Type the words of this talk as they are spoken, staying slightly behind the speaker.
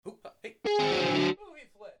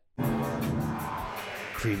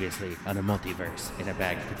Previously on a multiverse in a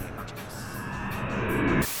bag of potato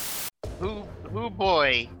chips. Who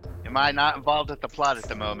boy, am I not involved with the plot at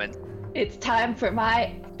the moment? It's time for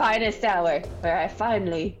my finest hour, where I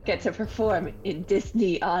finally get to perform in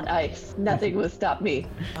Disney on Ice. Nothing will stop me.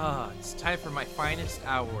 It's time for my finest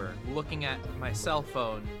hour, looking at my cell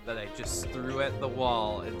phone that I just threw at the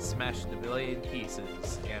wall and smashed a billion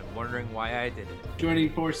pieces, and wondering why I did it.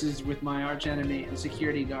 Joining forces with my archenemy and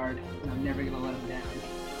security guard, and I'm never gonna let him down.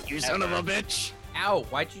 You son of a bitch! Ow,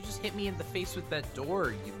 why'd you just hit me in the face with that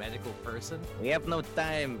door, you medical person? We have no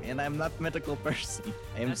time, and I'm not medical person.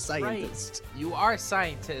 I am That's scientist. Right. You are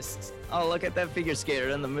scientist. Oh, look at that figure skater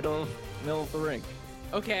in the middle of the rink.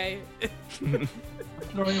 Okay.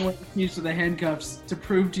 Throwing away the keys to the handcuffs to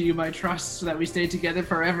prove to you my trust so that we stay together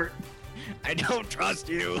forever. I don't trust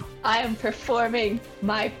you. I am performing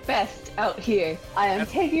my best out here. I am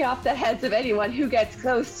taking off the heads of anyone who gets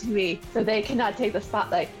close to me so they cannot take the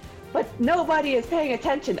spotlight. But nobody is paying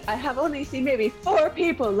attention. I have only seen maybe 4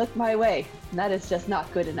 people look my way. And that is just not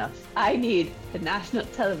good enough. I need the national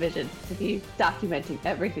television to be documenting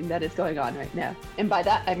everything that is going on right now. And by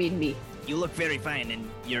that, I mean me. You look very fine in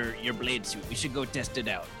your blade suit. We should go test it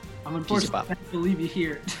out. I'm unfortunately not to leave you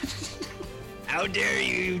here. How dare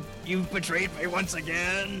you? You've betrayed me once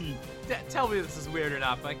again. Tell me this is weird or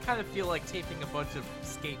not, but I kind of feel like taping a bunch of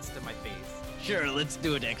skates to my face. Sure, let's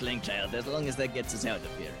do it, Eckling Child, as long as that gets us out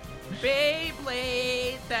of here.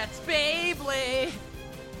 Beyblade! That's Beyblade!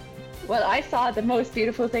 Well, I saw the most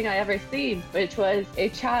beautiful thing I ever seen, which was a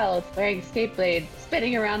child wearing skate blades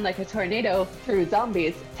spinning around like a tornado through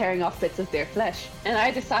zombies, tearing off bits of their flesh. And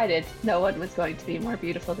I decided no one was going to be more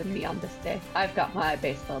beautiful than me on this day. I've got my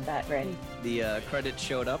baseball bat ready. The credits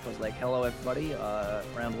showed up. I was like, hello, everybody.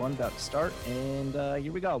 Round 1 about to start, and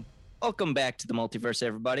here we go. Welcome back to the multiverse,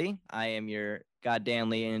 everybody. I am your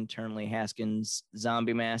goddamnly internally Haskins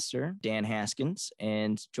zombie master, Dan Haskins,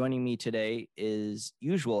 and joining me today is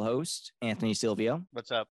usual host, Anthony Silvio. What's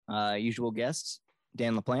up? Usual guests,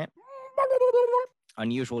 Dan LaPlante.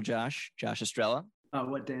 Unusual Josh Estrella.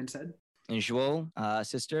 What Dan said. Usual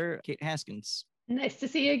sister, Kate Haskins. Nice to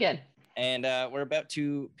see you again. And we're about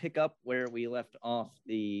to pick up where we left off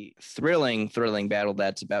the thrilling battle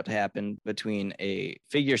that's about to happen between a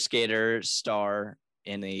figure skater star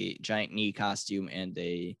in a giant knee costume and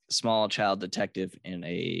a small child detective in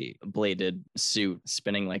a bladed suit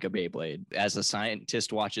spinning like a Beyblade as a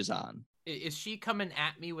scientist watches on. Is she coming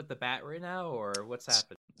at me with the bat right now, or what's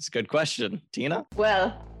happening? It's a good question. Tina?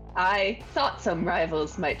 Well, I thought some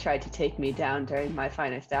rivals might try to take me down during my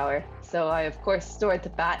finest hour, so I of course stored the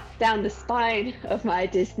bat down the spine of my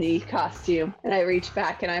Disney costume, and I reach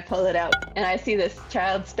back and I pull it out, and I see this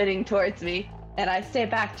child spinning towards me, and I stay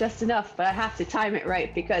back just enough, but I have to time it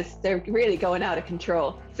right because they're really going out of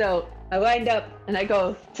control. So I wind up and I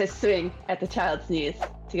go to swing at the child's knees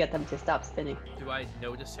to get them to stop spinning. Do I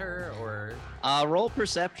notice her, or? Roll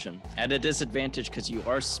perception at a disadvantage because you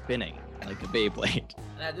are spinning like a Beyblade.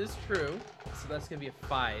 That is true, so that's gonna be a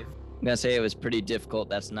 5. I'm gonna say it was pretty difficult.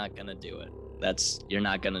 That's not gonna do it. You're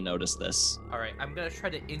not gonna notice this. All right, I'm gonna try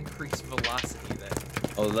to increase velocity then.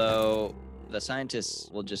 Although the scientists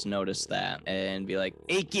will just notice that and be like,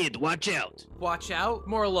 "Hey kid, watch out." Watch out?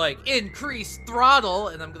 More like increase throttle,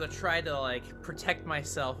 and I'm gonna try to like protect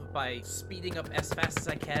myself by speeding up as fast as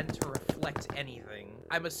I can to reflect anything.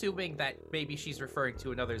 I'm assuming that maybe she's referring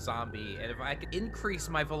to another zombie, and if I could increase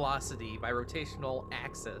my velocity by rotational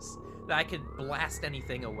axis, that I could blast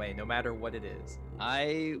anything away, no matter what it is.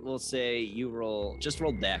 I will say you roll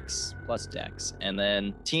Dex plus Dex, and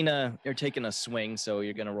then Tina, you're taking a swing, so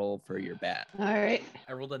you're gonna roll for your bat. All right.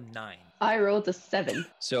 I rolled a 9. I rolled a 7.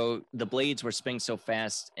 So the blades were spinning so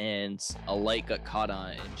fast, and a light got caught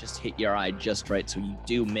on it and just hit your eye just right, so you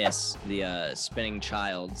do miss the spinning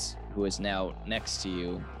child's, who is now next to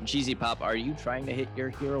you. Cheesy Pop, are you trying to hit your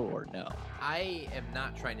hero or no? I am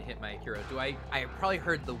not trying to hit my hero. I probably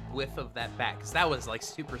heard the whiff of that bat, because that was like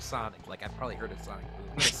supersonic. Like I probably heard a sonic boom.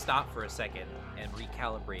 I'm gonna stop for a second and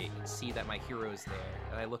recalibrate and see that my hero is there.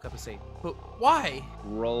 And I look up and say, but why?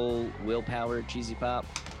 Roll willpower, Cheesy Pop.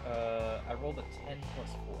 I rolled a 10 plus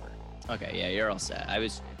 4. Okay, yeah, you're all set. I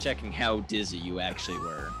was checking how dizzy you actually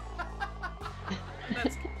were.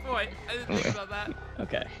 That's a good point. I didn't think about that.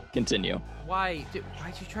 Okay, continue. Why'd you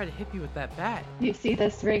try to hit me with that bat? You see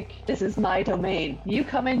this rink? This is my domain. You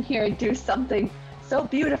come in here and do something so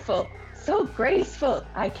beautiful, so graceful.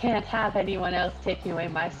 I can't have anyone else taking away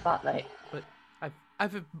my spotlight. But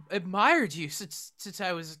I've admired you since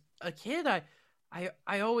I was a kid.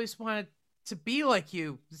 I always wanted to be like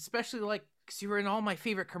you, especially like Because you were in all my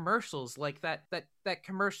favorite commercials, like that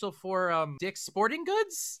commercial for Dick's Sporting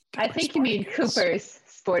Goods. I think you mean Cooper's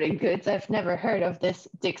Sporting Goods. I've never heard of this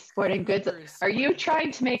Dick's Sporting Goods. Are you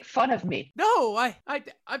trying to make fun of me? No,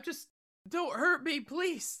 I'm just, don't hurt me,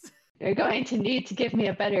 please. You're going to need to give me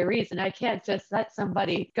a better reason. I can't just let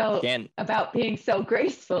somebody go about being so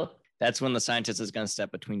graceful. That's when the scientist is going to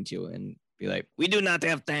step between you and be like, we do not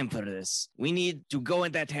have time for this. We need to go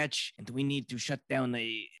in that hatch and we need to shut down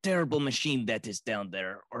a terrible machine that is down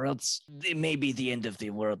there, or else it may be the end of the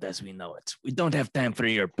world as we know it. We don't have time for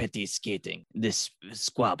your petty skating, this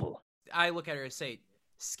squabble. I look at her and say,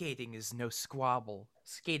 skating is no squabble.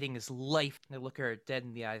 Skating is life. And I look her dead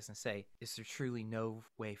in the eyes and say, is there truly no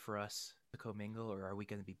way for us to commingle, or are we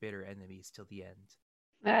going to be bitter enemies till the end?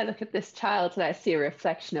 And I look at this child and I see a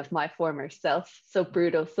reflection of my former self, so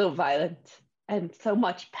brutal, so violent, and so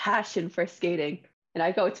much passion for skating. And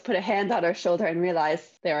I go to put a hand on her shoulder and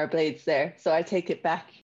realize there are blades there, so I take it back.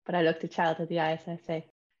 But I look the child in the eyes and I say,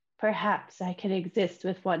 perhaps I can exist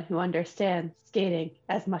with one who understands skating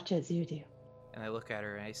as much as you do. And I look at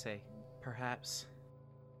her and I say, perhaps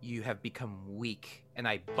you have become weak, and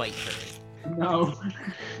I bite her. No.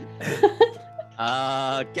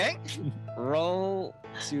 Okay. Roll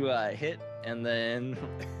to hit, and then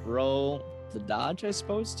roll to dodge, I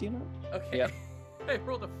suppose, Tina? Okay. Yep. I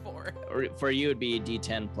rolled a 4. Or for you, it'd be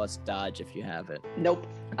D10 plus dodge if you have it. Nope.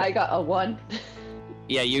 I got a 1.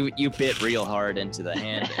 Yeah, you bit real hard into the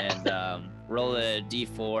hand, and roll a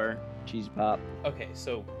D4, cheese pop. Okay,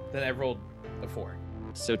 so then I rolled a 4.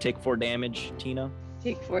 So take 4 damage, Tina.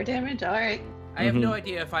 Take 4 damage? All right. I have no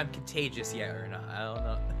idea if I'm contagious yet or not. I don't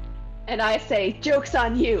know. And I say, joke's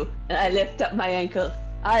on you. And I lift up my ankle.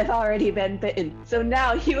 I've already been bitten, so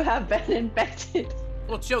now you have been infected.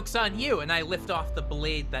 Well, joke's on you. And I lift off the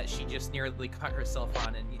blade that she just nearly cut herself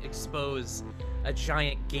on and expose a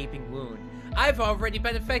giant gaping wound. I've already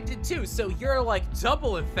been infected too, so you're like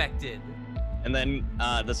double infected. And then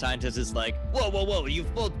the scientist is like, whoa,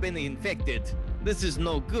 you've both been infected. This is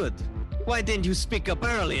no good. Why didn't you speak up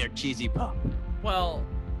earlier, Cheesy Pop? Well,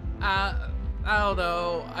 I don't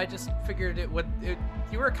know. I just figured it would.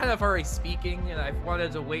 You were kind of already speaking, and I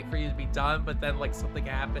wanted to wait for you to be done, but then like something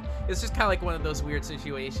happened. It's just kind of like one of those weird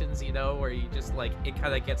situations, you know, where you just like it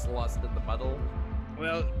kind of gets lost in the muddle.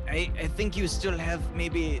 Well, I think you still have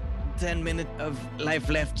maybe 10 minutes of life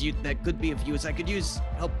left that could be of use. I could use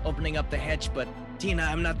help opening up the hatch, but Tina,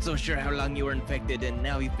 I'm not so sure how long you were infected, and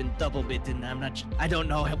now you've been double bitten. I don't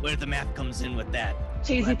know where the math comes in with that.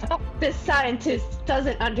 Cheesy Pop, this scientist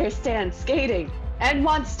doesn't understand skating and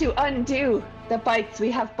wants to undo the bites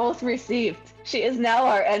we have both received. She is now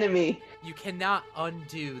our enemy. You cannot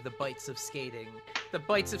undo the bites of skating. The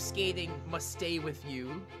bites of skating must stay with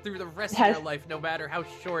you through the rest of your life, no matter how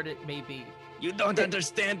short it may be. You don't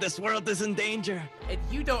understand. This world is in danger. And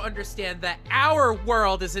you don't understand that our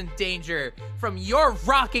world is in danger from your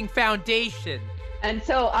rocking foundation. And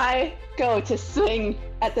so I go to swing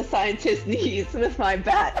at the scientist's knees with my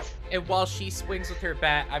bat. And while she swings with her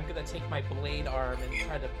bat, I'm gonna take my blade arm and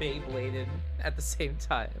try to Beyblade it at the same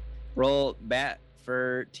time. Roll bat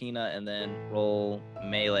for Tina, and then roll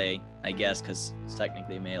melee, I guess, because it's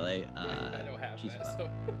technically melee. I don't have that, so...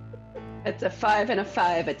 It's a 5 and a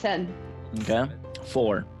 5, a 10. Okay.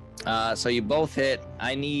 4. So you both hit.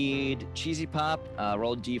 I need Cheesy Pop.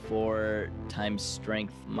 Roll D4 times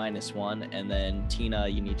strength -1, and then Tina,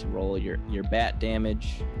 you need to roll your bat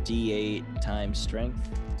damage D8 times strength.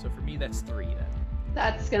 So for me, that's 3 then.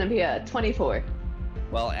 That's gonna be a 24.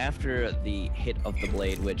 Well, after the hit of the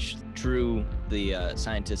blade, which drew the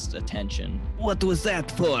scientist's attention, what was that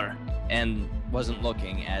for? And wasn't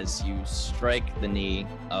looking as you strike the knee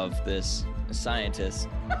of this scientist,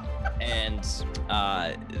 and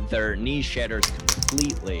their knee shatters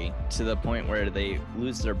completely to the point where they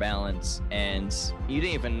lose their balance, and you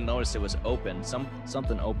didn't even notice it was open.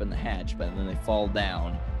 Something opened the hatch, but then they fall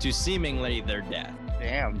down to seemingly their death.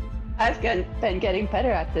 Damn. I've been getting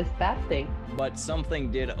better at this bat thing. But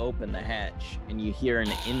something did open the hatch, and you hear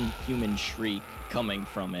an inhuman shriek coming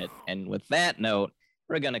from it. And with that note,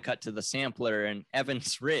 we're going to cut to the sampler and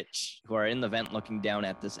Evans Rich, who are in the vent looking down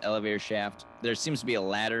at this elevator shaft. There seems to be a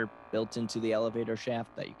ladder built into the elevator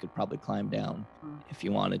shaft that you could probably climb down if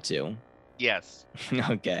you wanted to. Yes.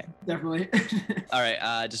 Okay. Definitely. All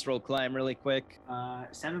right, just roll climb really quick.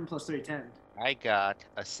 7 plus 3, 10. I got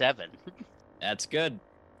a 7. That's good.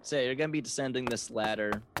 So you're going to be descending this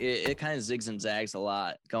ladder. It kind of zigs and zags a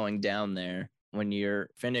lot going down there. When you're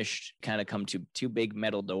finished, kind of come to 2 big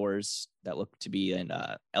metal doors that look to be an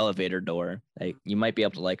elevator door that you might be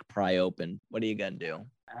able to like pry open. What are you going to do?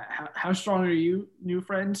 How strong are you, new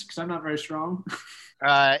friends? Because I'm not very strong.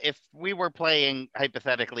 If we were playing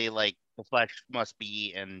hypothetically, like the flesh must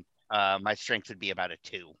be, and my strength would be about a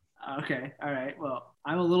 2. Okay, all right. Well,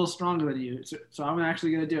 I'm a little stronger than you, so I'm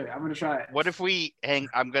actually gonna do it. I'm gonna try it. What if we hang?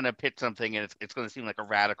 I'm gonna pitch something, and it's gonna seem like a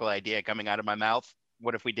radical idea coming out of my mouth.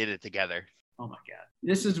 What if we did it together? Oh my god!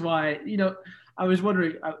 This is why I was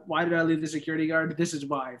wondering why did I leave the security guard? This is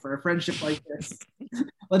why for a friendship like this.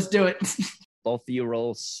 Let's do it. Both of you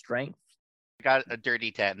roll strength. I got a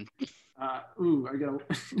dirty 10. I got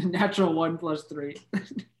a natural 1 + 3.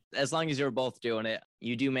 As long as you're both doing it,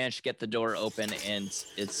 you do manage to get the door open, and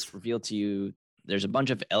it's revealed to you there's a bunch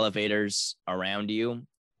of elevators around you.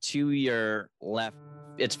 To your left,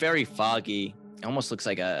 it's very foggy. It almost looks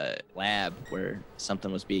like a lab where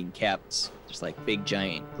something was being kept. There's like big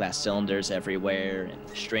giant glass cylinders everywhere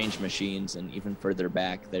and strange machines. And even further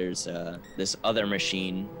back, there's this other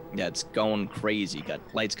machine that's going crazy. Got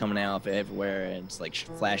lights coming out of it everywhere, and it's like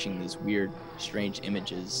flashing these weird, strange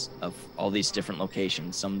images of all these different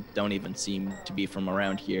locations. Some don't even seem to be from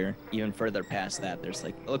around here. Even further past that, there's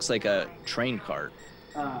like, it looks like a train cart.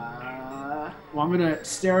 Well, I'm gonna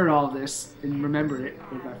stare at all this and remember it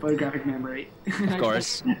with my photographic memory. Of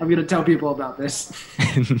course. I'm gonna tell people about this.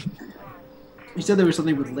 You said there was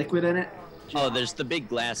something with liquid in it? Oh, there's the big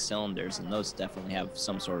glass cylinders, and those definitely have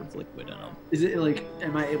some sort of liquid in them. Is it like,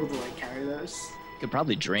 am I able to like carry those? You could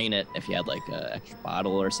probably drain it if you had like a extra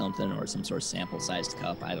bottle or something, or some sort of sample-sized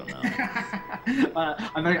cup. I don't know.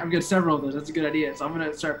 I'm gonna get several of those. That's a good idea. So I'm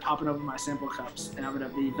gonna start popping open my sample cups, and I'm gonna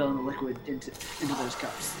be filling the liquid into those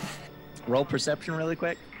cups. Roll perception really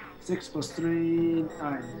quick. 6 + 3,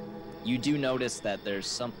 9. You do notice that there's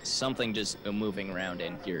something just moving around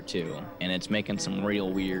in here too, and it's making some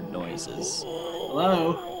real weird noises.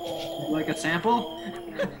 Hello? Would you like a sample?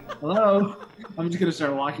 Hello? I'm just gonna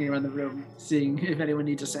start walking around the room, seeing if anyone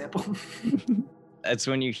needs a sample. That's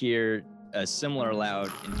when you hear a similar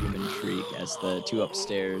loud inhuman shriek as the two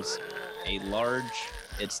upstairs.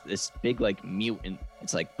 It's this big like mutant.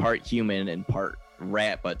 It's like part human and part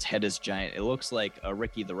rat, but its head is giant. It looks like a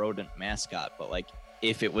Ricky the Rodent mascot, but like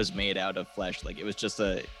if it was made out of flesh, like it was just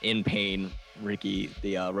a in pain Ricky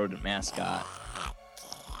the rodent mascot.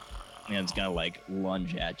 And it's gonna like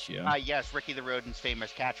lunge at you. Yes, Ricky the Rodent's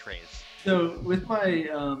famous catchphrase. So with my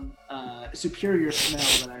superior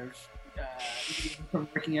smell that I've from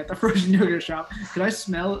working at the frozen yogurt shop, could I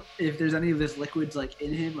smell if there's any of this liquids like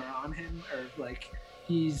in him or on him, or like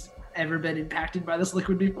he's ever been impacted by this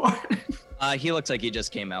liquid before? He looks like he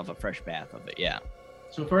just came out of a fresh bath of it, yeah.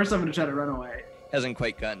 So first I'm gonna try to run away. Hasn't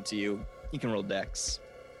quite gotten to you. You can roll dex.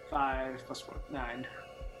 5 + 4, 9.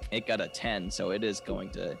 It got a 10, so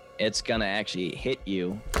it's gonna actually hit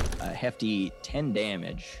you a hefty 10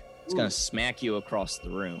 damage. It's gonna smack you across the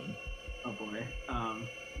room. Oh boy.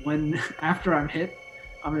 After I'm hit,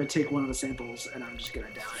 I'm gonna take one of the samples and I'm just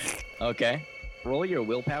gonna down it. Okay. Roll your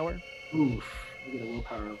willpower. Oof. I get a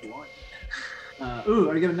willpower of 1.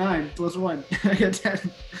 I get a 9 + 1. I get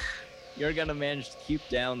 10. You're gonna manage to keep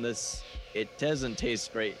down this. It doesn't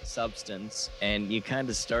taste great substance, and you kind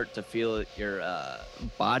of start to feel your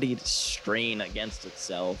body strain against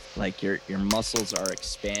itself. Like your muscles are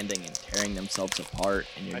expanding and tearing themselves apart,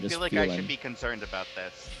 and you're I just feel like feeling, I should be concerned about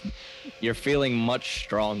this. You're feeling much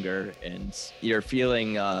stronger, and you're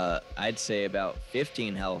feeling, I'd say, about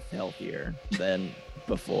 15 health healthier than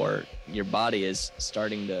before. Your body is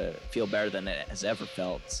starting to feel better than it has ever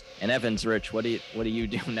felt. And Evans, Rich, what do you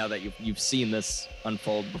do now that you've seen this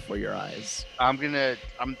unfold before your eyes? I'm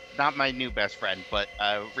not my new best friend, but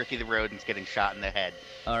Ricky the Rodent's getting shot in the head.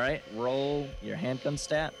 All right, roll your handgun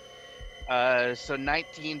stat. So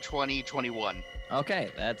 19, 20, 21. Okay,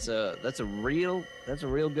 that's a real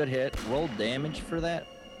good hit. Roll damage for that.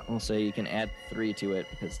 We'll say you can add 3 to it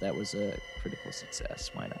because that was a critical success.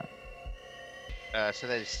 Why not? So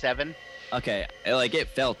that is 7. Okay, like it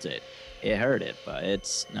felt it. It hurt it, but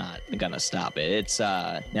it's not gonna stop it. It's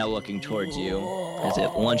now looking towards you as it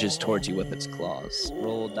lunges towards you with its claws.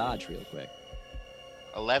 Roll dodge real quick.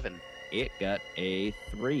 11. It got a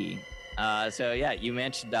 3. So yeah, you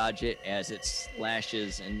managed to dodge it as it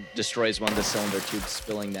slashes and destroys one of the cylinder tubes,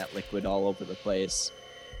 spilling that liquid all over the place.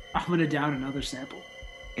 I'm gonna down another sample.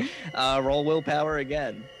 Roll willpower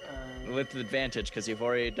again. With advantage because you've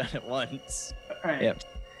already done it once. All right. Yep.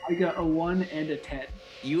 I got a 1 and a 10.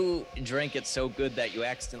 You drank it so good that you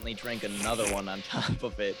accidentally drank another one on top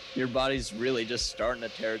of it. Your body's really just starting to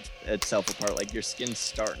tear itself apart. Like your skin's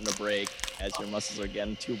starting to break as your muscles are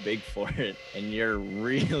getting too big for it. And you're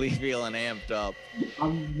really feeling amped up.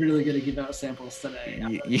 I'm really going to give out samples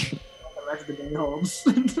today. The rest of the day holds.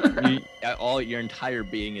 All your entire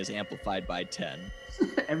being is amplified by 10.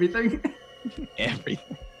 Everything.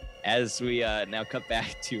 Everything. As we now cut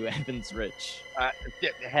back to Evans Rich.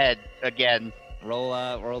 Head again. Roll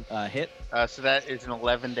hit. So that is an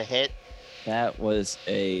 11 to hit. That was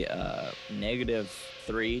a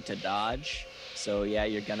 -3 to dodge. So yeah,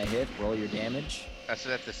 you're gonna hit. Roll your damage. So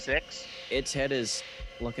that's a 6. Its head is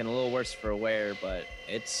looking a little worse for wear, but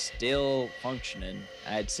it's still functioning.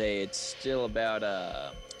 I'd say it's still about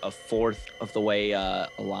a fourth of the way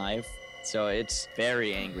alive. So it's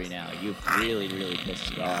very angry now. You've really, really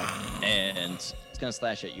pissed it off. And it's gonna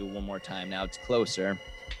slash at you one more time. Now it's closer.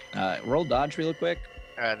 Roll dodge real quick.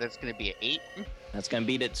 That's going to be an 8. That's gonna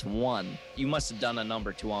beat its 1. You must have done a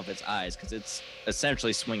number 2 off its eyes, because it's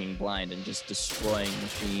essentially swinging blind and just destroying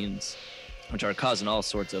machines, which are causing all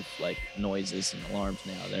sorts of like noises and alarms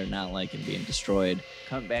now. They're not liking being destroyed.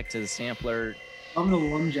 Come back to the sampler. I'm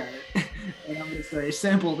gonna lunge at it, and I'm gonna say,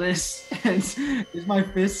 "Sample this." And is my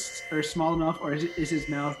fist or small enough, or is his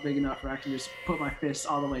mouth big enough where I can just put my fist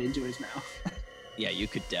all the way into his mouth? Yeah, you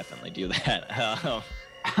could definitely do that.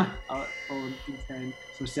 I'll roll a d10.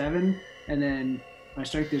 So 7, and then my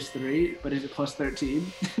strength is 3, but is it plus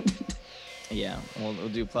 13? Yeah, we'll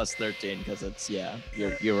do plus 13 because it's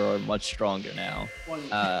you're much stronger now.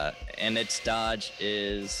 And its dodge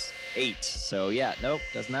is 8. So yeah, nope,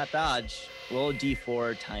 does not dodge. Roll a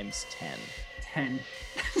d4 times 10. 10.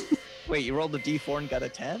 Wait, you rolled a d4 and got a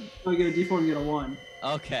 10? I get a d4 and get a 1.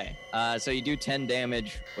 Okay, so you do 10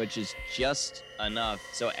 damage, which is just enough.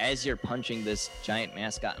 So as you're punching this giant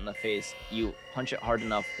mascot in the face, you punch it hard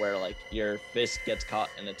enough where like your fist gets caught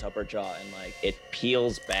in its upper jaw and like it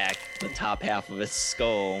peels back the top half of its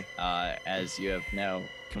skull, as you have now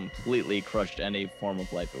completely crushed any form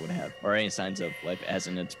of life it would have, or any signs of life as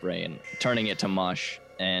in its brain, turning it to mush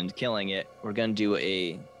and killing it. We're gonna do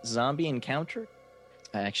a zombie encounter.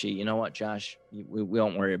 Actually, you know what, Josh? We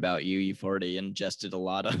won't worry about you. You've already ingested a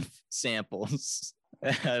lot of samples.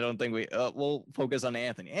 I don't think we'll focus on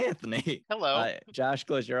Anthony. Anthony. Hello. Josh,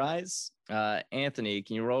 close your eyes. Anthony,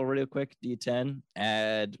 can you roll real quick? D10.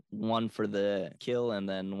 Add 1 for the kill and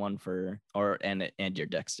then 1 for and your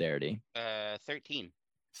dexterity. 13.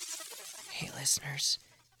 Hey, listeners.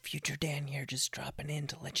 Future Dan here, just dropping in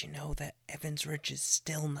to let you know that Evans Rich is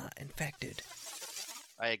still not infected.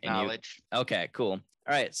 I acknowledge. Okay, cool.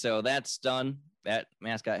 All right, so that's done. That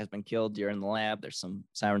mascot has been killed. You're in the lab. There's some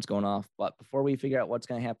sirens going off. But before we figure out what's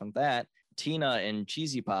going to happen with that, Tina and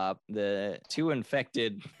Cheesy Pop, the 2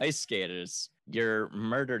 infected ice skaters, your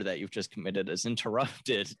murder that you've just committed is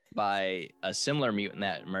interrupted by a similar mutant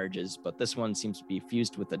that emerges, but this one seems to be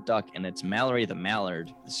fused with a duck, and it's Mallory the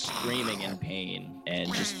Mallard, screaming in pain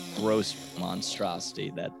and just gross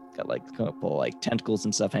monstrosity that got like a couple like tentacles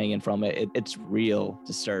and stuff hanging from it. It's real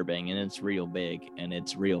disturbing, and it's real big, and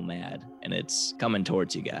it's real mad, and it's coming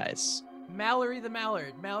towards you guys. Mallory the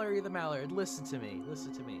Mallard, listen to me.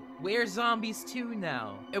 We're zombies too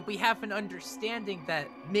now. And we have an understanding that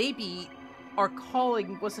maybe our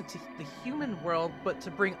calling wasn't to the human world, but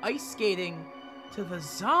to bring ice skating to the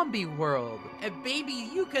zombie world. And maybe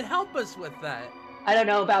you could help us with that. I don't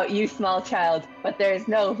know about you, small child, but there's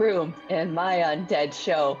no room in my undead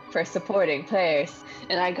show for supporting players.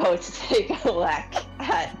 And I go to take a whack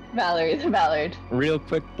at Mallory the Mallard. Real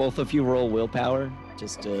quick, both of you roll willpower,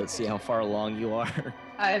 just to see how far along you are.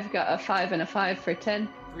 I've got a 5 and a 5 for 10.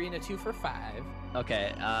 3 and a 2 for 5.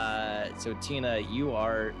 Okay, so Tina, you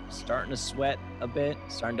are starting to sweat a bit,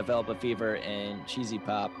 starting to develop a fever, and Cheesy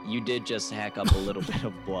Pop, you did just hack up a little bit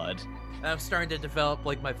of blood. I'm starting to develop,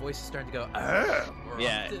 like my voice is starting to go, "Argh!"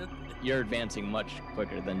 Yeah, you're advancing much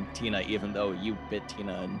quicker than Tina, even though you bit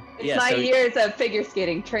Tina. And It's my years of figure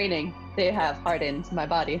skating training. They have hardened my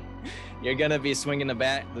body. You're gonna be swinging the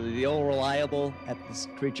bat, the old reliable at this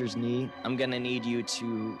creature's knee. I'm gonna need you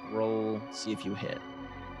to roll, see if you hit.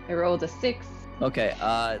 I rolled a 6. Okay,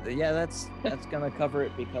 yeah, that's gonna cover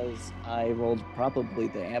it because I rolled probably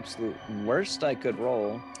the absolute worst I could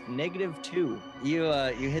roll. -2.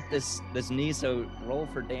 You hit this knee, so roll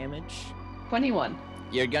for damage. 21.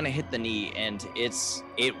 You're gonna hit the knee, and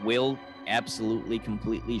it will absolutely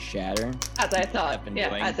completely shatter. As I thought, been yeah,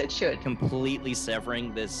 doing. as it should. Completely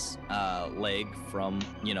severing this leg from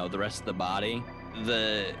the rest of the body.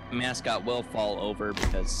 The mascot will fall over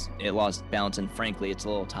because it lost balance, and frankly, it's a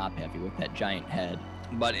little top heavy with that giant head.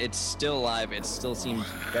 But it's still alive. It still seems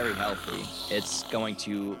very healthy. It's going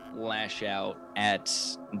to lash out at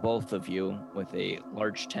both of you with a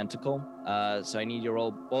large tentacle. So I need you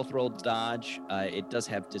to both roll dodge. It does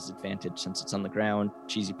have disadvantage since it's on the ground.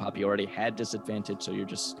 Cheesy Pop, you already had disadvantage, so you're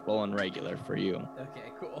just rolling regular for you.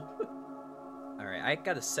 Okay, cool. All right, I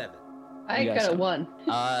got a 7. I got got a some.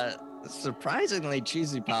 1. Surprisingly,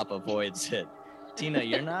 Cheesy Pop avoids it. Tina,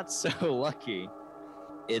 you're not so lucky.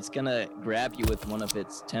 It's gonna grab you with one of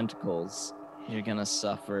its tentacles. You're gonna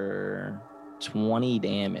suffer 20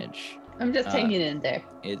 damage. I'm just hanging in there.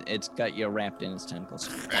 It's got you wrapped in its tentacles.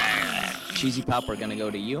 Cheesy Pop, we're gonna go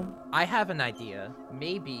to you. I have an idea.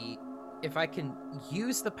 Maybe if I can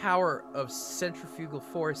use the power of centrifugal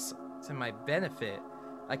force to my benefit,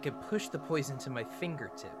 I could push the poison to my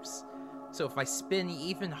fingertips. So if I spin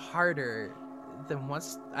even harder than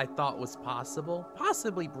once I thought was possible,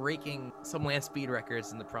 possibly breaking some land speed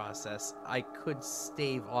records in the process, I could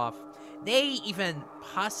stave off, they even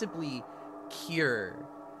possibly cure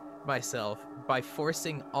myself by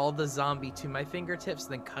forcing all the zombie to my fingertips,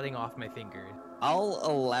 then cutting off my finger. I'll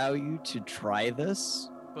allow you to try this.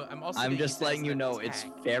 But I'm also I'm gonna just use it as letting you an know it's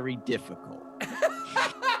attack. very difficult.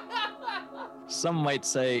 Some might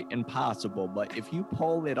say impossible, but if you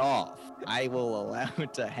pull it off, I will allow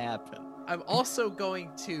it to happen. I'm also going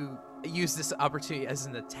to use this opportunity as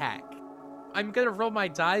an attack. I'm gonna roll my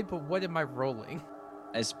die, but what am I rolling?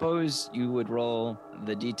 I suppose you would roll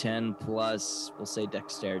the d10 plus, we'll say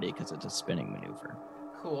dexterity, because it's a spinning maneuver.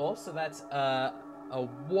 Cool, so that's a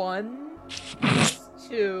 1 plus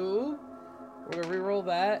 2. We're gonna reroll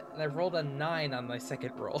that, and I rolled a 9 on my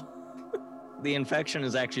second roll. The infection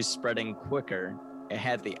is actually spreading quicker. It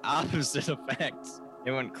had the opposite effect.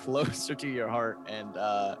 It went closer to your heart, and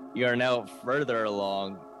you are now further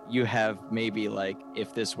along. You have maybe, like,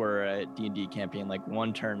 if this were a D&D campaign, like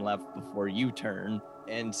 1 turn left before you turn,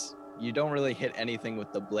 and you don't really hit anything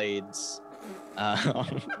with the blades.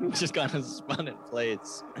 Just kind of spun in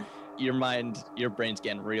place. Your brain's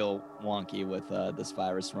getting real wonky with this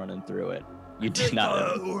virus running through it. You did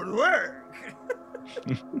not. It would work.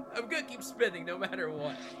 I'm gonna keep spinning no matter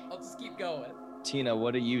what. I'll just keep going. Tina,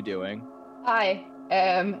 what are you doing? I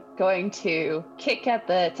am going to kick at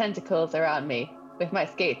the tentacles around me with my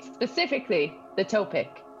skates, specifically the toe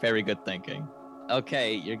pick. Very good thinking.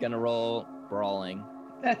 Okay, you're gonna roll brawling.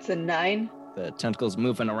 That's a 9. The tentacles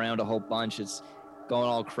moving around a whole bunch. It's going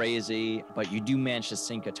all crazy, but you do manage to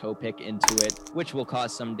sink a toe pick into it, which will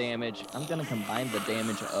cause some damage. I'm gonna combine the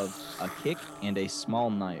damage of a kick and a small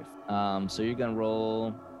knife. So you're gonna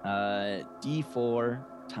roll D4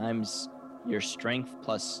 times your strength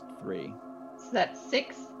plus 3. So that's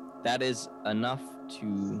 6. That is enough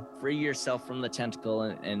to free yourself from the tentacle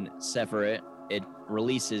and sever it. It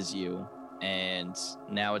releases you, and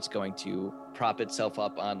now it's going to prop itself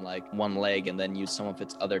up on like one leg and then use some of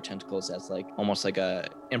its other tentacles as like almost like a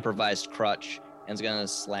improvised crutch, and it's gonna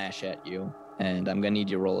slash at you. And I'm gonna need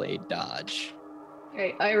you to roll a dodge.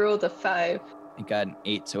 Alright, I rolled a 5. It got an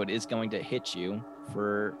 8, so it is going to hit you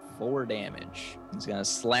for 4 damage. It's gonna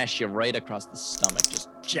slash you right across the stomach, just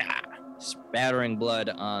spattering blood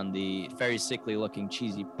on the very sickly looking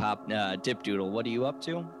Cheesy Pop Dip Doodle. What are you up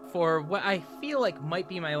to? For what I feel like might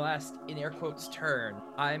be my last, in air quotes, turn,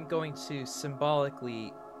 I'm going to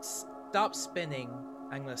symbolically stop spinning.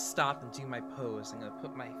 I'm going to stop and do my pose. I'm going to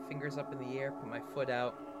put my fingers up in the air, put my foot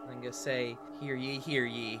out, and I'm going to say, hear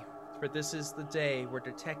ye, for this is the day where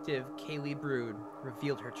Detective Kaylee Brood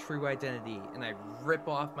revealed her true identity, and I rip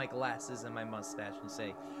off my glasses and my mustache and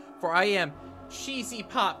say, for I am Cheesy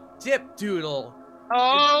Pop Dip Doodle.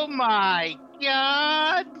 Oh my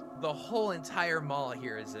god! The whole entire mall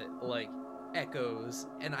hears it, like, echoes.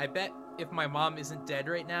 And I bet if my mom isn't dead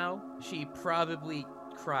right now, she probably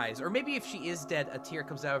cries. Or maybe if she is dead, a tear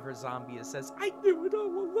comes out of her zombie and says, I knew it all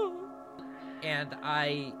along. And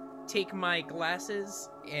I take my glasses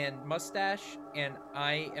and mustache, and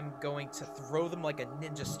I am going to throw them like a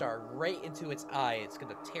ninja star right into its eye. It's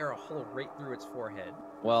going to tear a hole right through its forehead.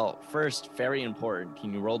 Well, first, very important,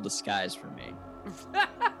 can you roll disguise for me?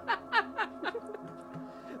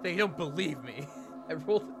 They don't believe me. I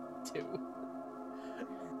rolled a 2.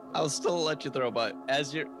 I'll still let you throw, but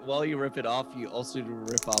while you rip it off, you also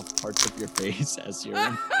rip off parts of your face as your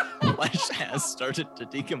flesh has started to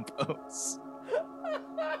decompose.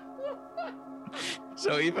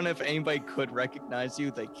 So even if anybody could recognize you,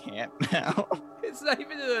 they can't now. It's not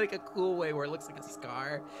even in like a cool way where it looks like a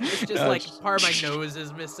scar. It's just No, like part of my nose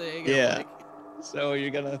is missing. and, Yeah. like, So you're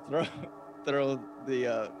gonna throw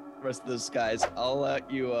the rest of the disguise. I'll let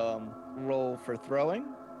you roll for throwing.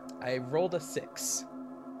 I rolled a 6.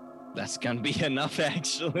 That's gonna be enough,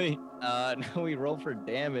 actually. Now we roll for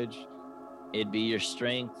damage. It'd be your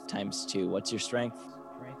strength times 2. What's your strength?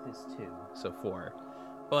 Strength is 2, so 4.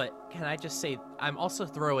 But can I just say, I'm also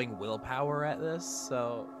throwing willpower at this,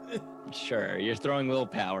 so... Sure, you're throwing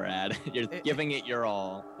willpower at it. You're giving it your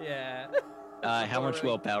all. Yeah. How much Alright.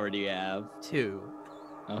 willpower do you have? 2.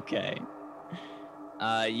 Okay.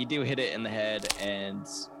 You do hit it in the head, and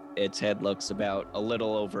its head looks about a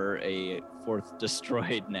little over a fourth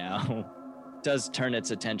destroyed now. Does turn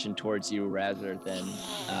its attention towards you rather than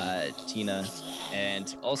Tina.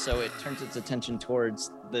 And also it turns its attention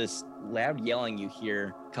towards this loud yelling you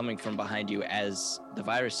hear coming from behind you as the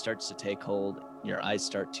virus starts to take hold. Your eyes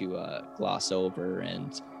start to gloss over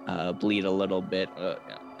and bleed a little bit.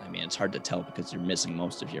 I mean, it's hard to tell because you're missing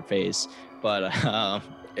most of your face, but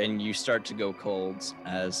and you start to go cold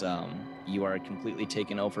as you are completely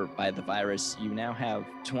taken over by the virus. You now have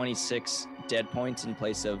 26 dead points in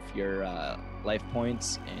place of your life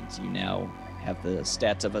points, and you now have the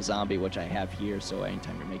stats of a zombie, which I have here, so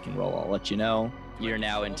anytime you're making roll, I'll let you know. You're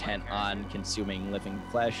now intent on consuming living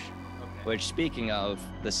flesh, which, speaking of,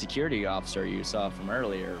 the security officer you saw from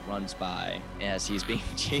earlier runs by as he's being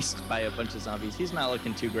chased by a bunch of zombies. He's not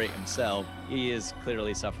looking too great himself. He is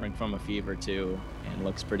clearly suffering from a fever too and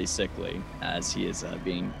looks pretty sickly as he is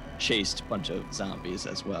being chased a bunch of zombies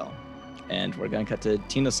as well. And we're going to cut to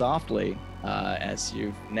Tina Softly as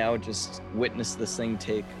you've now just witnessed this thing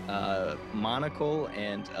take a monocle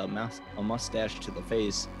and a mustache to the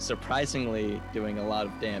face, surprisingly doing a lot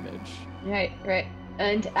of damage. Right.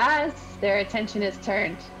 And as their attention is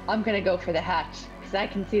turned, I'm gonna go for the hatch, because I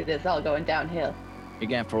can see this all going downhill. You're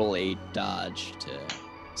going to have to roll a dodge to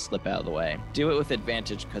slip out of the way. Do it with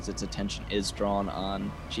advantage because its attention is drawn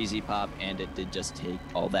on Cheesy Pop, and it did just take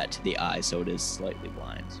all that to the eye, so it is slightly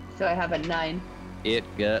blind. So I have a 9. It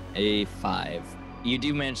got a 5. You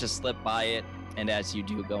do manage to slip by it, and as you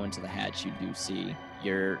do go into the hatch, you do see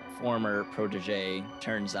your former protege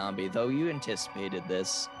turn zombie, though you anticipated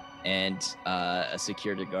this, and a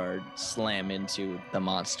security guard slam into the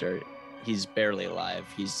monster. He's barely alive.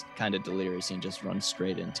 He's kind of delirious and just runs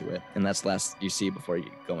straight into it. And that's last you see before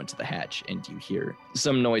you go into the hatch, and you hear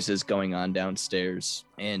some noises going on downstairs.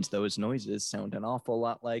 And those noises sound an awful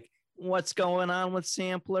lot like what's going on with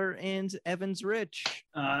Sampler and Evans Rich.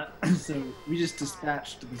 So we just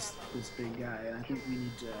dispatched this big guy, and I think we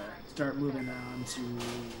need to start moving on to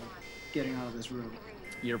getting out of this room.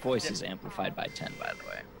 Your voice is amplified by 10, by the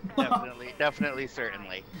way. Definitely,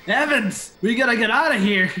 certainly. Evans, we gotta get out of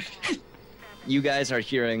here. You guys are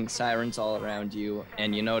hearing sirens all around you,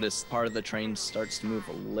 and you notice part of the train starts to move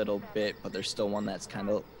a little bit, but there's still one that's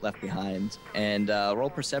kind of left behind. And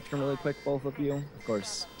roll perception really quick, both of you. Of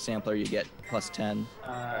course, Sampler, you get plus 10.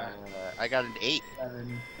 I got an 8.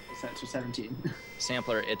 17.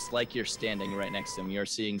 Sampler, it's like you're standing right next to him. You're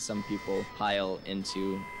seeing some people pile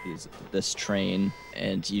into this train,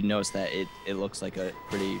 and you notice that it looks like a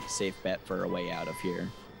pretty safe bet for a way out of here.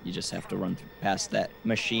 You just have to run past that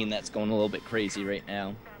machine that's going a little bit crazy right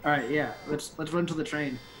now. All right, yeah, let's run to the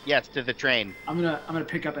train. Yes, to the train. I'm gonna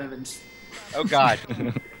pick up Evans. Oh God.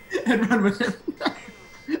 And run with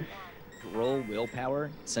him. Roll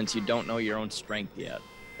willpower, since you don't know your own strength yet.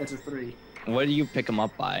 That's a 3. What do you pick him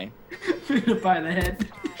up by? Pick him up by the head.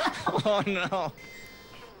 Oh no.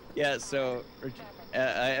 Yeah, so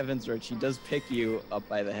Evans Rich, he does pick you up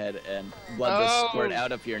by the head, and blood does squirt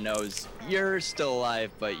out of your nose. You're still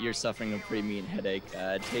alive, but you're suffering a pretty mean headache.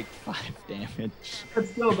 Take 5 damage.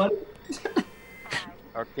 Let's go, buddy.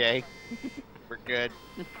 Okay. We're good.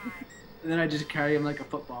 And then I just carry him like a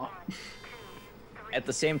football. At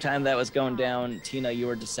the same time that was going down, Tina, you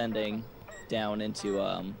were descending down into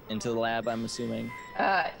the lab, I'm assuming.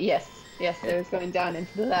 Yes, I was going down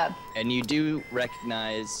into the lab. And you do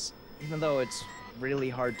recognize, even though it's really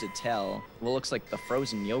hard to tell, what looks like the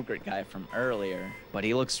frozen yogurt guy from earlier, but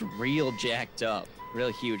he looks real jacked up,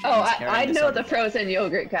 real huge. Oh, I know the frozen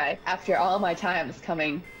yogurt guy. After all my times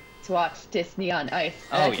coming to watch Disney on Ice,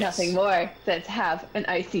 there's nothing more than to have an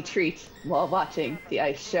icy treat while watching the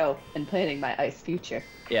ice show and planning my ice future.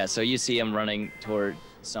 Yeah, so you see him running toward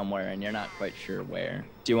somewhere, and you're not quite sure where.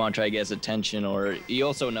 Do you want to try to get his attention, or you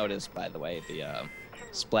also notice, by the way, the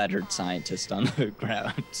splattered scientist on the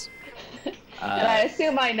ground? And I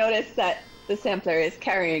assume I noticed that the Sampler is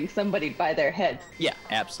carrying somebody by their head. Yeah,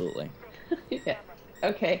 absolutely. Yeah.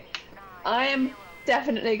 Okay. I'm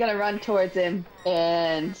definitely gonna run towards him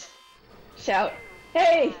and shout,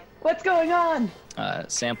 "Hey, what's going on?"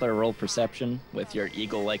 Sampler, roll perception with your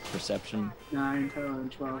eagle-like perception. 9, 10, 11,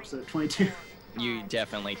 12, so 22. You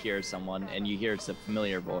definitely hear someone, and you hear it's a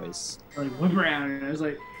familiar voice. I like whip around, and I was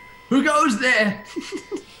like, "Who goes there?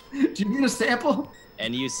 Do you need a sample?"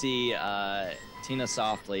 And you see Tina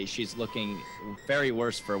Softly. She's looking very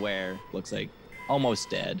worse for wear. Looks like almost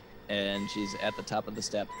dead. and she's at the top of the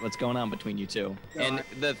step. What's going on between you two? And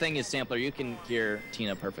the thing is, Sampler, you can hear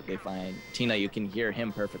Tina perfectly fine. Tina, you can hear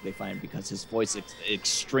him perfectly fine because his voice is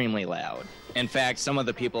extremely loud. In fact, some of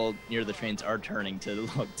the people near the trains are turning to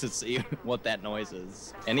look to see what that noise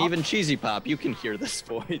is. And even Cheesy Pop, you can hear this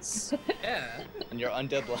voice. Yeah. And your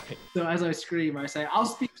undead light. So as I scream, I say, I'll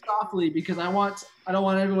speak softly because I don't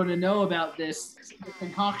want everyone to know about this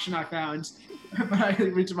concoction I found. But I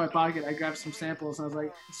reach in my pocket, I grab some samples, and I was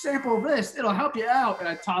like, sample this, it'll help you out. And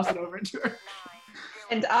I toss it over to her.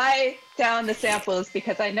 And I down the samples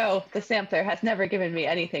because I know the sampler has never given me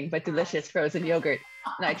anything but delicious frozen yogurt.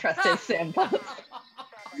 And I trust his samples.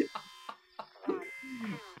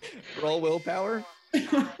 Roll willpower.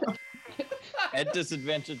 At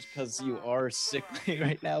disadvantage because you are sickly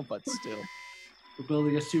right now, but still. We're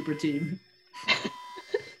building a super team.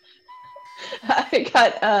 I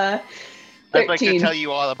got 13. I'd like to tell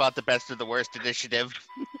you all about the best of the worst initiative.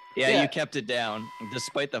 Yeah, you kept it down.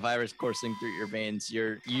 Despite the virus coursing through your veins,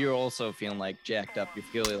 you're also feeling like jacked up. You're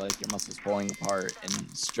feeling like your muscles falling apart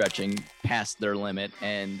and stretching past their limit.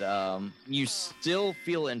 And you still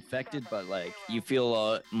feel infected, but like you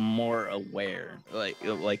feel more aware,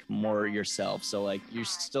 like more yourself. So like you're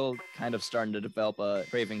still kind of starting to develop a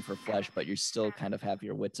craving for flesh, but you still kind of have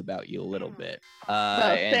your wits about you a little bit.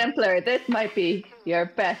 Well, Sampler, this might be your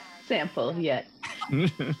best sample yet.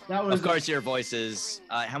 Of course, your voice is.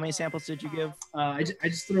 How many samples did you give? I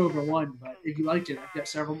just threw over one, but if you liked it, I've got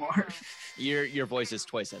several more. Your voice is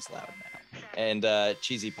twice as loud now. And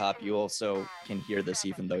Cheesy Pop, you also can hear this,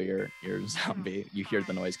 even though you're a zombie. You hear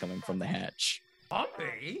the noise coming from the hatch.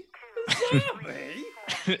 Zombie?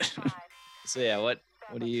 Zombie? So yeah, what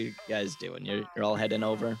are you guys doing? You're all heading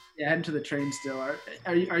over. Yeah, heading to the train still.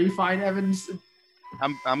 Are you fine, Evans?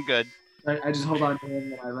 I'm good. I just hold on to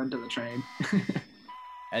him and I run to the train.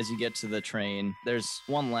 As you get to the train, there's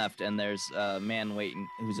one left, and there's a man waiting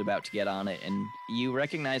who's about to get on it, and you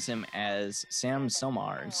recognize him as Sam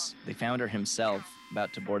Somars, the founder himself,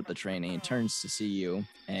 about to board the train, and he turns to see you,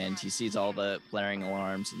 and he sees all the blaring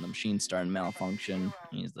alarms and the machine starting to malfunction.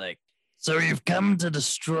 He's like, So you've come to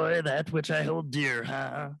destroy that which I hold dear,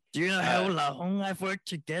 huh? Do you know how long I've worked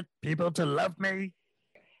to get people to love me?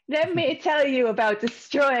 Let me tell you about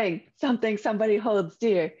destroying something somebody holds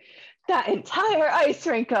dear. That entire ice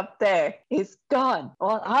rink up there is gone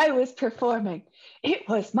while I was performing. It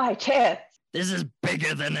was my chance. This is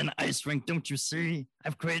bigger than an ice rink, don't you see?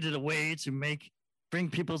 I've created a way to bring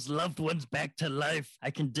people's loved ones back to life.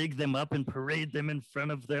 I can dig them up and parade them in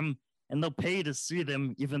front of them, and they'll pay to see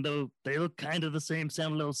them, even though they look kind of the same,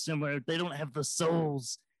 sound a little similar. They don't have the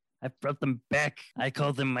souls. I've brought them back. I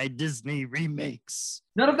call them my Disney remakes.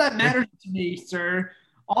 None of that matters to me, sir.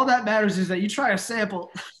 All that matters is that you try a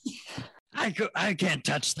sample. I can't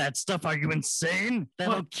touch that stuff. Are you insane?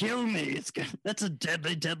 That'll kill me. That's a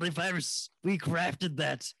deadly, deadly virus. We crafted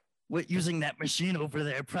that using that machine over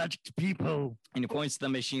there, Project Peepo. and he points to the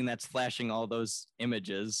machine that's flashing all those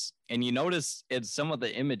images. And you notice in some of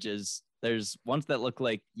the images, there's ones that look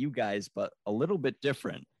like you guys, but a little bit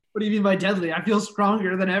different. What do you mean by deadly? I feel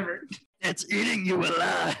stronger than ever. It's eating you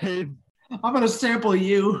alive. I'm going to sample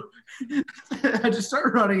you. I just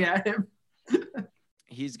start running at him.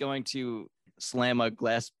 He's going to slam a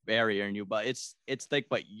glass barrier in you, but it's thick,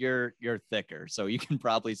 but you're thicker, so you can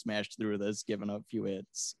probably smash through this given a few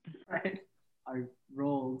hits. Right. I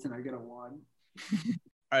rolled and I get a 1.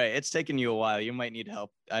 All right, it's taking you a while. You might need help.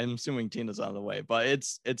 I'm assuming Tina's on the way, but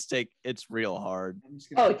it's real hard.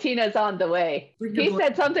 Oh, Tina's on the way. He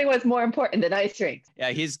said something was more important than ice rinks.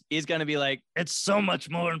 Yeah, he's gonna be like, It's so much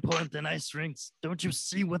more important than ice rinks. Don't you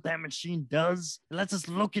see what that machine does? It lets us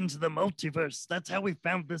look into the multiverse. That's how we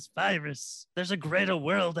found this virus. There's a greater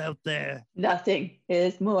world out there. Nothing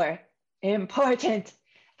is more important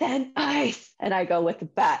than ice. And I go with the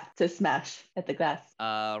bat to smash at the glass.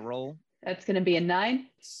 roll. That's going to be a 9.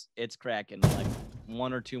 It's cracking. Like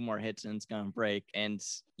 1 or 2 more hits and it's gonna break. And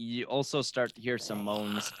you also start to hear some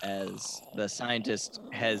moans as the scientist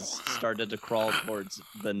has started to crawl towards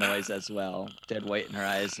the noise as well. Dead white in her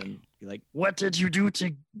eyes, and be like, What did you do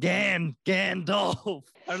to Gandalf?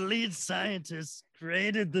 Our lead scientist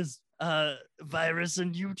created this virus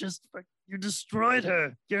and you destroyed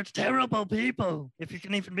her. You're terrible people, if you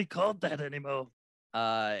can even be called that anymore.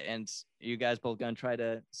 and you guys both gonna try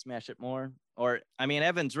to smash it more? Or, I mean,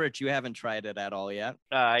 Evans, Rich, you haven't tried it at all yet.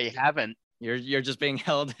 I haven't. You're just being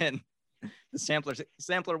held in. The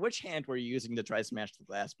sampler, which hand were you using to try to smash the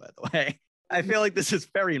glass, by the way? I feel like this is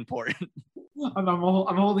very important. I'm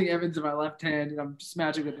holding Evans in my left hand and I'm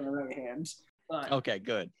smashing with my right hand. But Okay,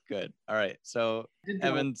 good. All right, so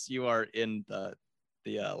Evans, you are in the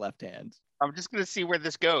left hand. I'm just gonna see where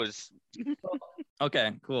this goes.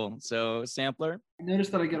 Okay, cool. So Sampler, I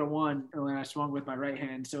noticed that I get a 1 when I swung with my right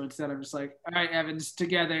hand. So instead, I'm just like, all right, Evans,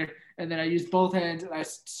 together. And then I use both hands and I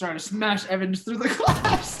start to smash Evans through the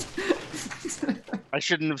glass. I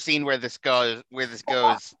shouldn't have seen where this goes.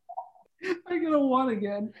 I get a 1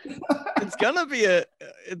 again. it's gonna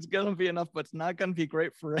be enough, but it's not gonna be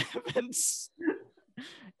great for Evans.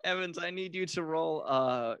 Evans, I need you to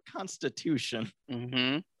roll Constitution.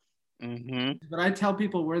 But I tell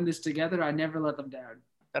people we're in this together. I never let them down.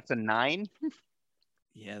 That's a 9.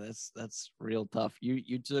 Yeah, that's real tough.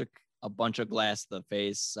 You took a bunch of glass to the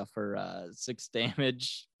face, suffer 6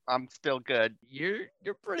 damage. I'm still good. You're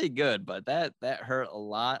pretty good, but that hurt a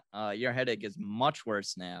lot. Your headache is much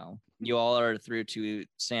worse now. You all are through to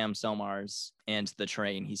Sam Somars and the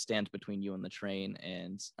train. He stands between you and the train.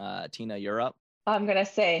 And Tina, you're up. I'm gonna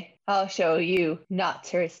say, I'll show you not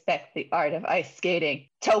to respect the art of ice skating.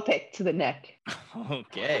 Toe pick to the neck.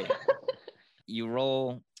 Okay. You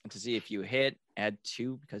roll to see if you hit. Add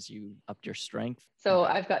 2 because you upped your strength. So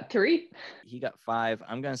I've got 3. He got 5.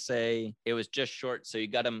 I'm gonna say it was just short, so you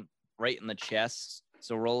got him right in the chest.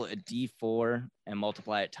 So roll a d4 and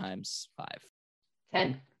multiply it times 5.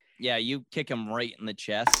 10. Yeah, you kick him right in the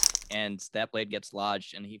chest, and that blade gets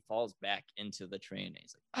lodged, and he falls back into the train. And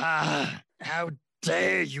he's like, how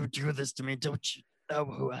dare you do this to me? Don't you know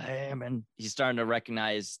who I am? And he's starting to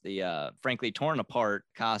recognize the frankly torn apart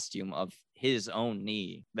costume of his own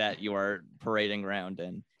knee that you are parading around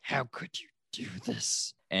in. How could you do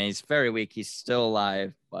this? And he's very weak. He's still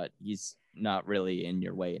alive, but he's not really in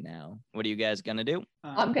your way now. What are you guys gonna do?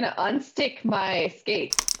 I'm gonna unstick my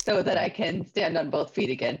skate so that I can stand on both feet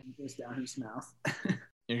again. Goes down his mouth.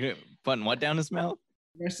 You're putting what down his mouth?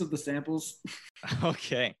 The rest of the samples.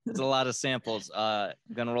 Okay, it's a lot of samples. I'm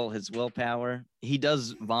gonna roll his willpower. He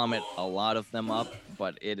does vomit a lot of them up,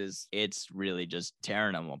 but it's really just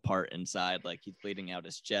tearing him apart inside. Like he's bleeding out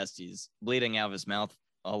his chest. He's bleeding out of his mouth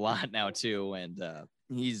a lot now too, and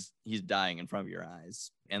he's dying in front of your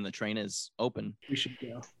eyes. And the train is open.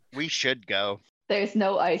 We should go. There's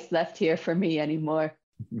no ice left here for me anymore.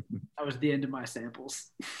 That was the end of my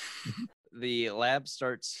samples. The lab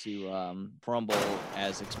starts to crumble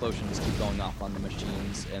as explosions keep going off on the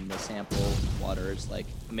machines, and the sample water is like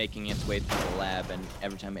making its way through the lab, and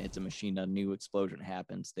every time it hits a machine, a new explosion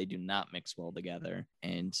happens. They do not mix well together,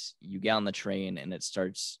 and you get on the train, and it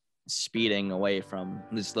starts speeding away from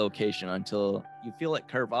this location until you feel it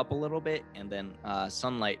curve up a little bit, and then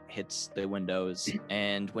sunlight hits the windows,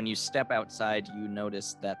 and when you step outside, you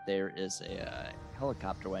notice that there is a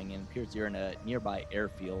helicopter weighing in. It appears you're in a nearby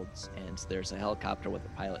airfield, and there's a helicopter with a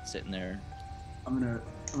pilot sitting there. I'm gonna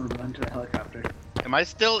run to the helicopter. Am I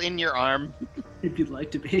still in your arm? If you'd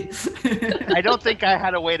like to be. I don't think I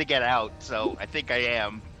had a way to get out, so I think I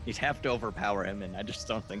am. You'd have to overpower him, and I just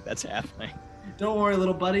don't think that's happening. Don't worry,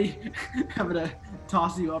 little buddy. I'm gonna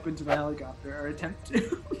toss you up into the helicopter, or attempt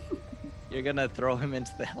to. You're gonna throw him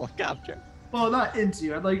into the helicopter? Well, not into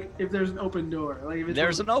you. I'd like if there's an open door. Like if it's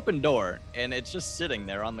There's an open door, and it's just sitting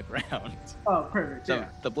there on the ground. Oh, perfect. So Yeah.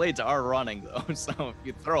 the blades are running though, so if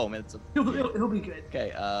you throw him, it's He'll be good.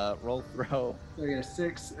 okay. Roll throw. So I get a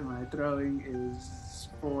 6, and my throwing is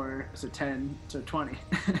 4, so 10, so 20.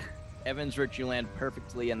 Evans, Rich, you land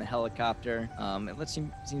perfectly in the helicopter. It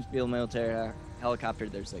seems to be a military helicopter.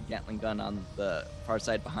 There's a Gatling gun on the far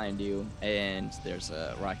side behind you, and there's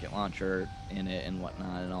a rocket launcher in it and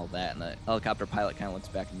whatnot and all that. And the helicopter pilot kind of looks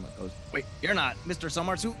back and goes, "Wait, you're not Mr.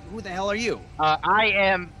 Somars. Who the hell are you?" I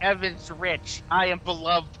am Evans Rich. I am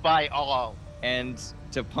beloved by all. And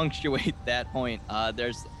to punctuate that point,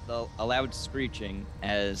 there's a loud screeching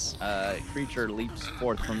as a creature leaps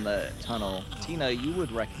forth from the tunnel. Tina, you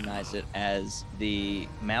would recognize it as the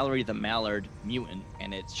Mallory the Mallard mutant,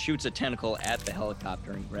 and it shoots a tentacle at the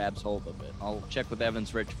helicopter and grabs hold of it. I'll check with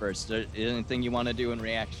Evans Rich first. Is there anything you want to do in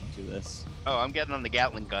reaction to this? Oh, I'm getting on the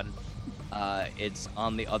Gatling gun. It's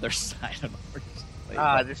on the other side,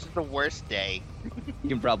 unfortunately. This is the worst day. You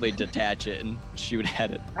can probably detach it and shoot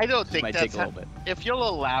at it. I don't It think might that's take a little bit. If you'll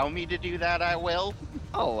allow me to do that, I will.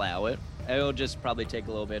 I'll allow it. It'll just probably take a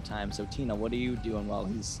little bit of time. So, Tina, what are you doing while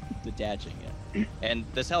he's detaching it? And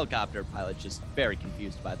this helicopter pilot's just very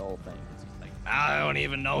confused by the whole thing. He's like, I don't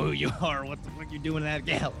even know who you are. What the fuck you doing in that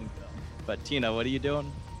Gatling gun? But, Tina, what are you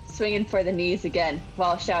doing? Swinging for the knees again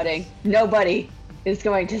while shouting, "Nobody is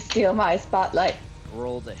going to steal my spotlight."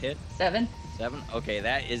 Roll to hit. 7. 7. Okay,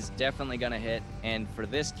 that is definitely going to hit. And for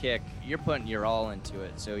this kick, you're putting your all into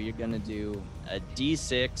it. So you're going to do a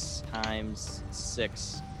D6 times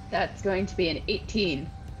 6. That's going to be an 18.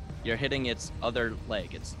 You're hitting its other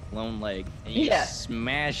leg, its lone leg, and you Yeah.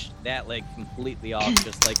 smash that leg completely off,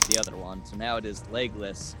 just like the other one. So now it is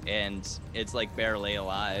legless, and it's like barely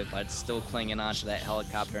alive, but it's still clinging onto that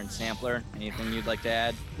helicopter and sampler. Anything you'd like to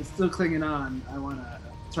add? It's still clinging on. I want to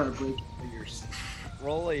try to break your fingers.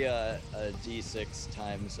 Roll a d6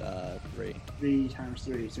 times 3. 3 times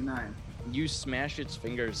 3, so 9. You smash its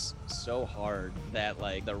fingers so hard that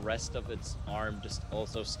like the rest of its arm just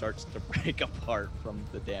also starts to break apart from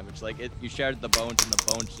the damage. Like you shattered the bones, and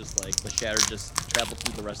the bones just like the shatter just traveled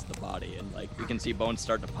through the rest of the body, and like you can see bones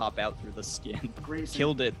start to pop out through the skin. Great.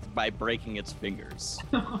 Killed it by breaking its fingers.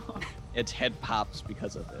 Its head pops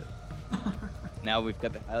because of it. Now we've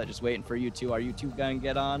got the pilot just waiting for you two. Are you two gonna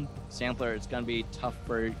get on? Sampler, it's gonna be tough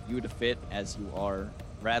for you to fit as you are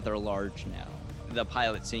rather large now. The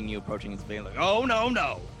pilot seeing you approaching is being like, oh no,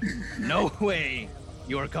 no way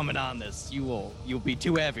you are coming on this. You'll be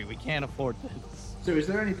too heavy. We can't afford this. So is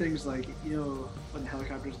there any things like, when the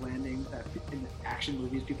helicopter's landing that in action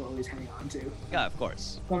movies people always hang on to? Yeah, of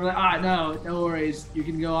course. So I'm like, no worries. You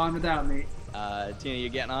can go on without me. Tina, you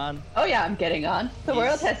getting on? Oh yeah, I'm getting on. The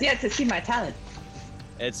world Yes. has yet to see my talent.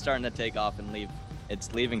 It's starting to take off and leave.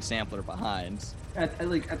 It's leaving Sampler behind. At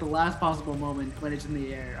the last possible moment when it's in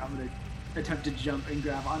the air, I'm gonna attempt to jump and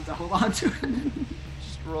grab on to hold on to it.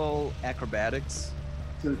 Just roll acrobatics.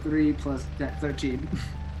 So 3 plus 13.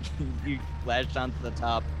 You latched onto the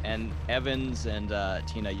top, and Evans and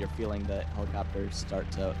Tina, you're feeling the helicopter start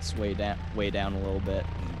to way down a little bit.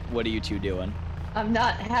 What are you two doing? I'm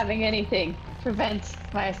not having anything prevent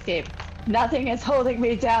my escape. Nothing is holding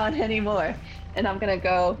me down anymore. And I'm gonna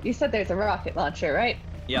go. You said there's a rocket launcher, right?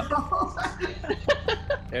 Yep,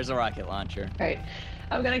 there's a rocket launcher. Right.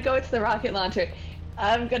 I'm gonna go to the rocket launcher.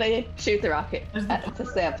 I'm gonna shoot the rocket at the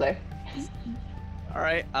sampler. All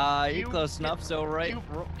right, you're You- close enough. So right,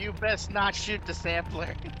 You best not shoot the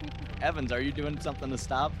sampler. Evans, are you doing something to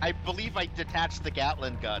stop? I believe I detached the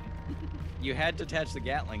Gatling gun, You had to attach the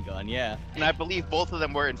Gatling gun, yeah. and I believe both of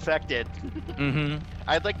them were infected. Mm-hmm.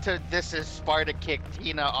 I'd like to. This is Sparta kick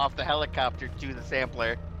Tina off the helicopter to the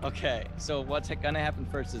sampler. Okay, so what's gonna happen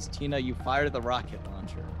first is Tina, you fire the rocket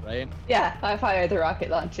launcher, right? Yeah, I fired the rocket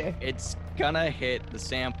launcher. It's gonna hit the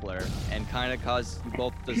sampler and kind of cause you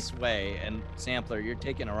both to sway. And sampler, you're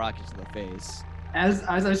taking a rocket to the face. As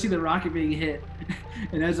I see the rocket being hit,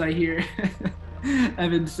 and as I hear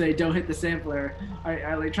Evans say, "Don't hit the sampler,"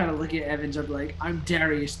 I like try to look at Evans. I'm like, "I'm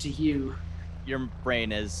Darius to you." Your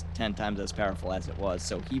brain is 10 times as powerful as it was,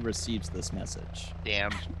 so he receives this message.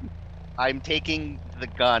 Damn. I'm taking the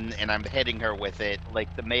gun and I'm hitting her with it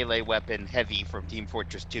like the melee weapon Heavy from Team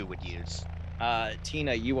Fortress 2 would use.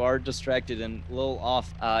 Tina, you are distracted and a little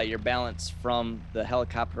off your balance from the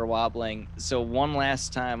helicopter wobbling. So one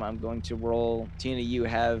last time, I'm going to roll. Tina, you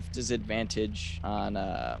have disadvantage on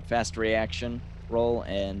fast reaction roll,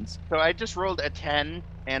 and So I just rolled a 10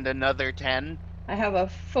 and another 10. I have a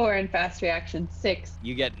 4 in fast reaction, 6.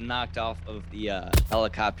 you get knocked off of the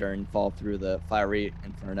helicopter and fall through the fiery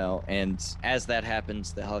inferno. And as that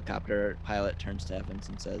happens, the helicopter pilot turns to Evans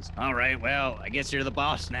and says, All right, well, I guess you're the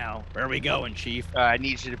boss now. Where are we going, Chief? I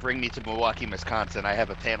need you to bring me to Milwaukee, Wisconsin. I have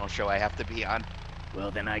a panel show I have to be on.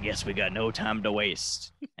 Well, then I guess we got no time to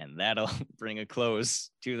waste. and that'll bring a close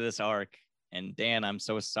to this arc. And Dan, I'm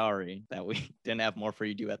so sorry that we didn't have more for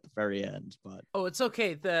you to do at the very end, but Oh, it's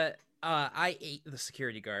okay. I ate the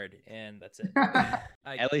security guard, and that's it.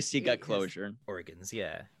 at least he ate got his closure. Organs,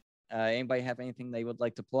 yeah. Anybody have anything they would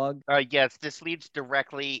like to plug? Yes, this leads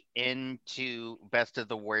directly into Best of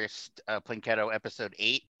the Worst, Plinketto episode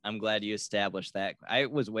 8. I'm glad you established that. I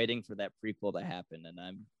was waiting for that prequel to happen, and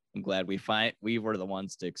I'm glad we were the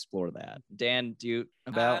ones to explore that. Dan, do you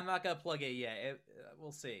I'm not gonna plug it yet.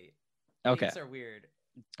 We'll see. Okay. Things are weird.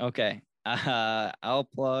 Okay. I'll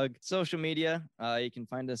plug social media. You can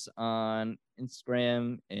find us on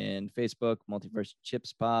Instagram and Facebook, Multiverse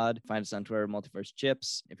Chips Pod. Find us on Twitter, Multiverse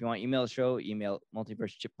Chips. If you want to email the show, email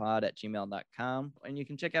multiversechippod@gmail.com. And you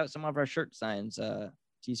can check out some of our shirt designs,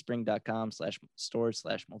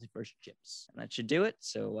 teespring.com/store/multiversechips. And that should do it.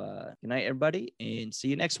 So good night, everybody, and see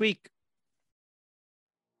you next week.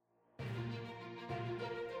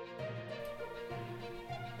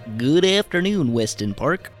 Good afternoon, Weston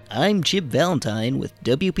Park. I'm Chip Valentine with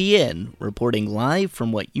WPN, reporting live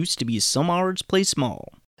from what used to be Summars Play Small.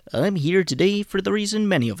 I'm here today for the reason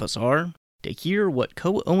many of us are, to hear what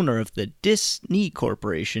co-owner of the Disney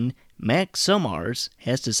Corporation, Max Summars,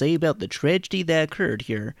 has to say about the tragedy that occurred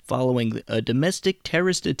here following a domestic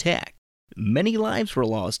terrorist attack. Many lives were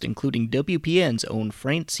lost, including WPN's own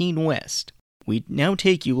Francine West. We now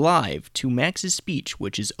take you live to Max's speech,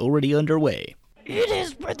 which is already underway. It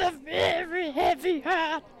is with a very heavy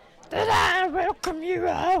heart that I welcome you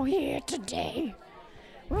all here today.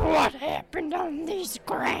 What happened on these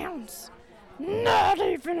grounds, not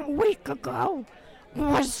even a week ago,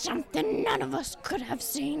 was something none of us could have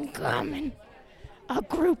seen coming. A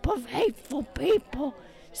group of hateful people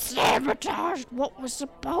sabotaged what was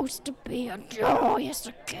supposed to be a joyous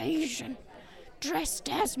occasion, dressed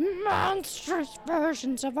as monstrous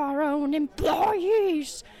versions of our own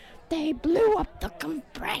employees. They blew up the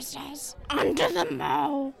compressors under the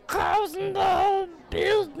mall, causing the whole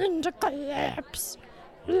building to collapse.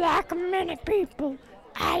 Like many people,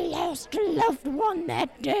 I lost a loved one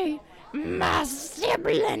that day, my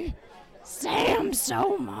sibling, Sam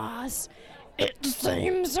Somers. It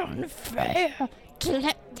seems unfair to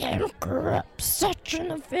let them corrupt such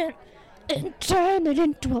an event and turn it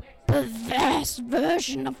into a perverse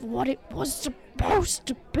version of what it was supposed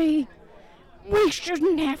to be. We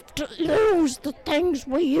shouldn't have to lose the things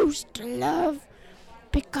we used to love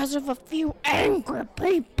because of a few angry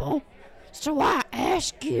people. So I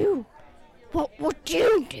ask you, what would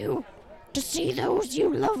you do to see those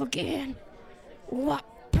you love again? What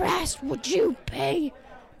price would you pay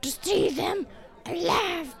to see them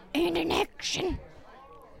alive and in action?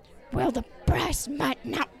 Well, the price might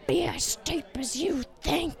not be as steep as you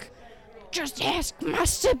think. Just ask my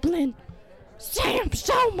sibling, Sam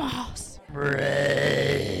Somers.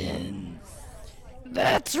 Brains.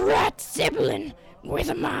 That's right, sibling.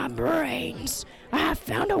 With my brains, I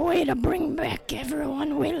found a way to bring back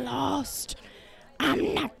everyone we lost.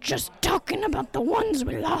 I'm not just talking about the ones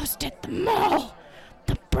we lost at the mall.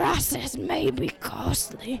 The process may be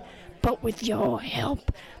costly, but with your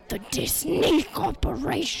help, the Disney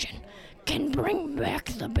Corporation can bring back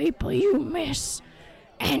the people you miss.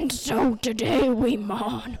 And so today we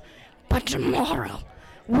mourn, but tomorrow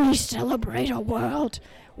we celebrate a world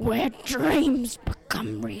where dreams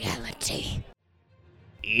become reality.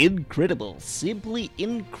 Incredible, simply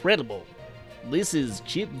incredible. This is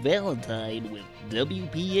Chip Valentine with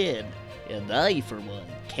WPN, and I, for one,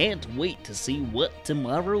 can't wait to see what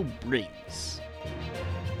tomorrow brings.